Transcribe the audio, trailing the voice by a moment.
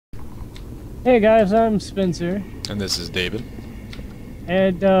Hey guys, I'm Spencer, And this is David.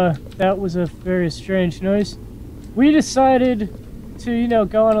 and that was a very strange noise. We decided to,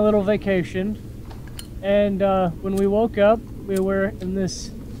 go on a little vacation, and when we woke up, we were in this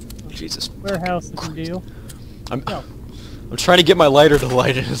Jesus. warehouse looking deal. I'm No. I'm trying to get my lighter to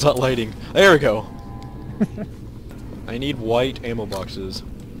light and it's not lighting. There we go. I need white ammo boxes.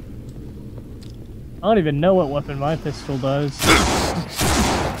 I don't even know what weapon my pistol does.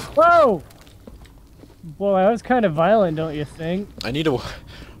 Whoa! Boy, that was kind of violent, don't you think? I need a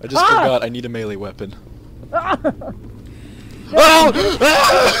I just forgot I need a melee weapon. Ah! Oh!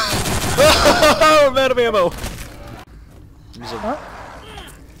 Oh! I'm out of ammo.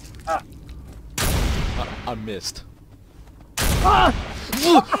 I missed. Ah!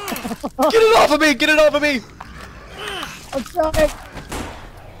 Get it off of me! Get it off of me! I'm sorry!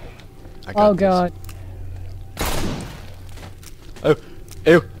 I got Oh this. god. Oh,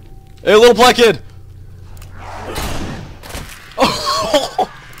 ew. Hey, little black kid!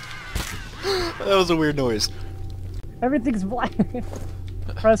 Oh! That was a weird noise. Everything's black.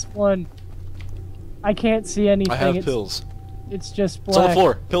 Press 1. I can't see anything. I have pills. It's just black. It's on the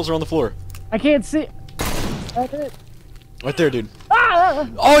floor. Pills are on the floor. I can't see. That's it. Right there, dude. Ah!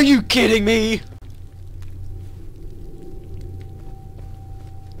 Are you kidding me?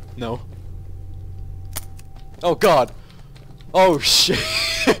 No. Oh god. Oh shit.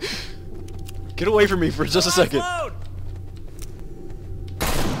 Get away from me for just a second.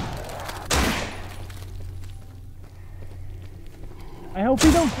 I hope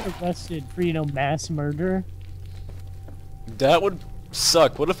we don't get arrested for, mass murder. That would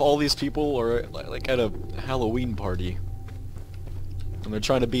suck. What if all these people are like at a Halloween party? And they're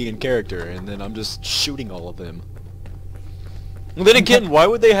trying to be in character, and then I'm just shooting all of them. And then again, why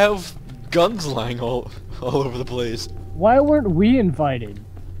would they have guns lying all over the place? Why weren't we invited?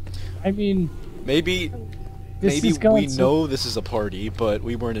 I mean, Maybe this is we going so- know this is a party, but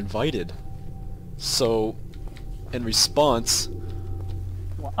we weren't invited. So, in response,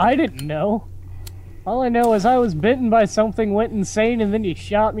 Well, I didn't know. All I know is I was bitten by something, went insane, and then you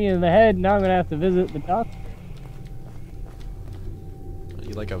shot me in the head, and now I'm gonna have to visit the doctor.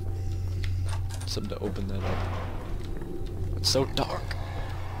 you like a something to open that up. It's so dark.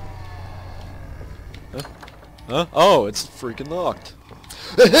 Huh? Huh? Oh, it's freaking locked.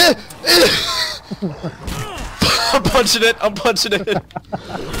 I'm punching it. I'm punching it.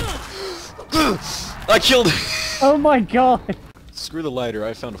 I killed it. Oh my god! Screw the lighter.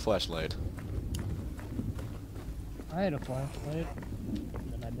 I found a flashlight. I had a flashlight,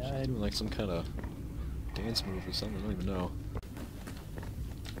 and I died. Doing like some kind of dance move or something. I don't even know.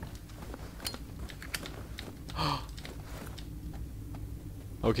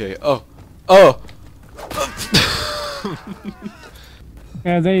 Okay. Oh. Oh.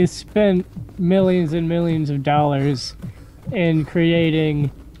 Yeah, they spent millions and millions of dollars in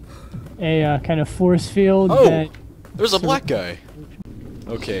creating a kind of force field Oh! that... There's a black guy.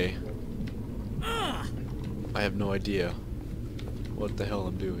 Okay. I have no idea what the hell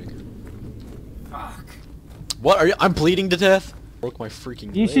I'm doing. Fuck. What are you? I'm bleeding to death. Broke my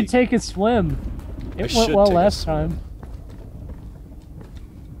freaking You leg. should take a swim. I It should went well take a last swim. time.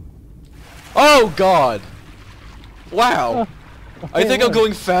 Oh god! Wow! I Okay, think I'm look.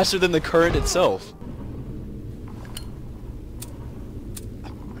 going faster than the current itself.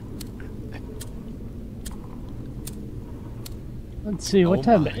 Let's see, what Oh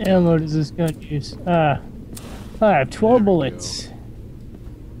type my of ammo does this gun use? I have 12 There we bullets.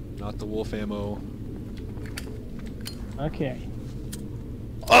 Not the wolf ammo. Okay.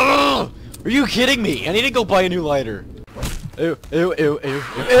 Oh! Are you kidding me? I need to go buy a new lighter. Ew, ew, ew, ew,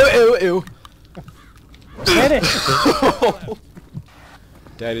 ew, ew, ew. Hit it!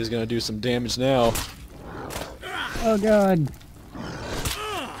 Daddy's gonna do some damage now. Oh god.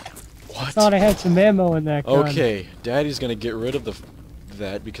 What? Thought I had some ammo in that gun. Okay, Daddy's gonna get rid of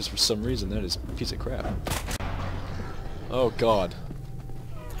that because for some reason that is a piece of crap. Oh god.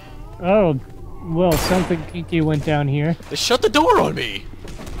 Oh, well, something kinky went down here. They shut the door on me!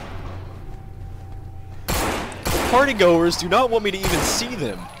 Party goers do not want me to even see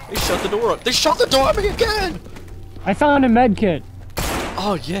them. They shut the door on. They shut the door on me again! I found a med kit.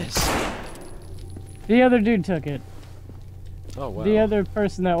 Oh yes. The other dude took it. Oh wow. The other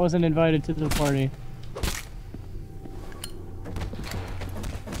person that wasn't invited to the party.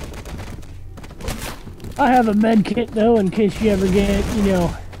 I have a med kit though, in case you ever get,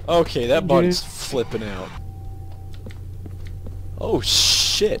 Okay, that Dude. body's flipping out. Oh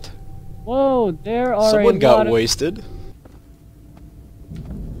shit. Whoa, there are Someone a got lot of... wasted.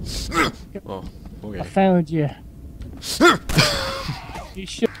 Oh, I okay. found you. You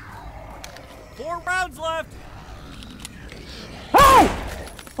should... 4 rounds left. Oh!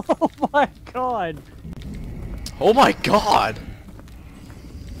 Oh my god! Oh my god!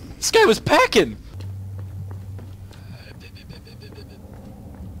 This guy was packing!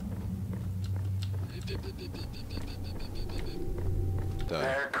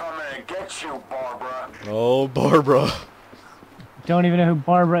 They're coming to get you, Barbara. Oh, Barbara. Don't even know who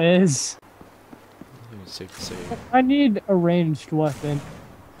Barbara is. It's safe to say I need a ranged weapon.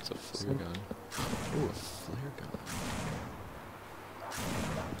 it's a flare gun. Ooh, a flare gun.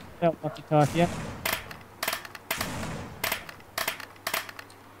 That walkie-talkie, yeah.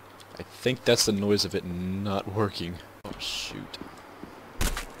 I think that's the noise of it not working. Oh, shoot.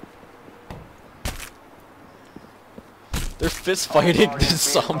 They're fist fighting this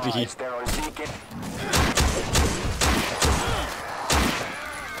zombie.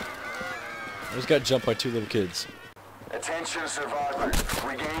 I just got jumped by 2 little kids. Attention survivors,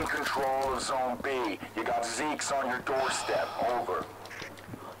 regain control of Zone B. You got Zeke's on your doorstep. Over.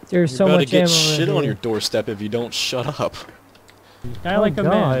 There's so You're about much to get ammo shit right on here. your doorstep if you don't shut up. Die like a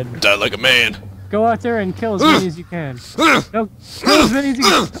man. Die like a man. Go out there and kill as many as you can. No, kill as many as you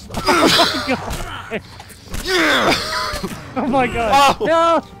can. Oh my god. Oh.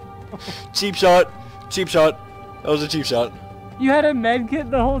 No! Cheap shot. Cheap shot. That was a cheap shot. You had a med kit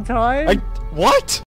the whole time? What?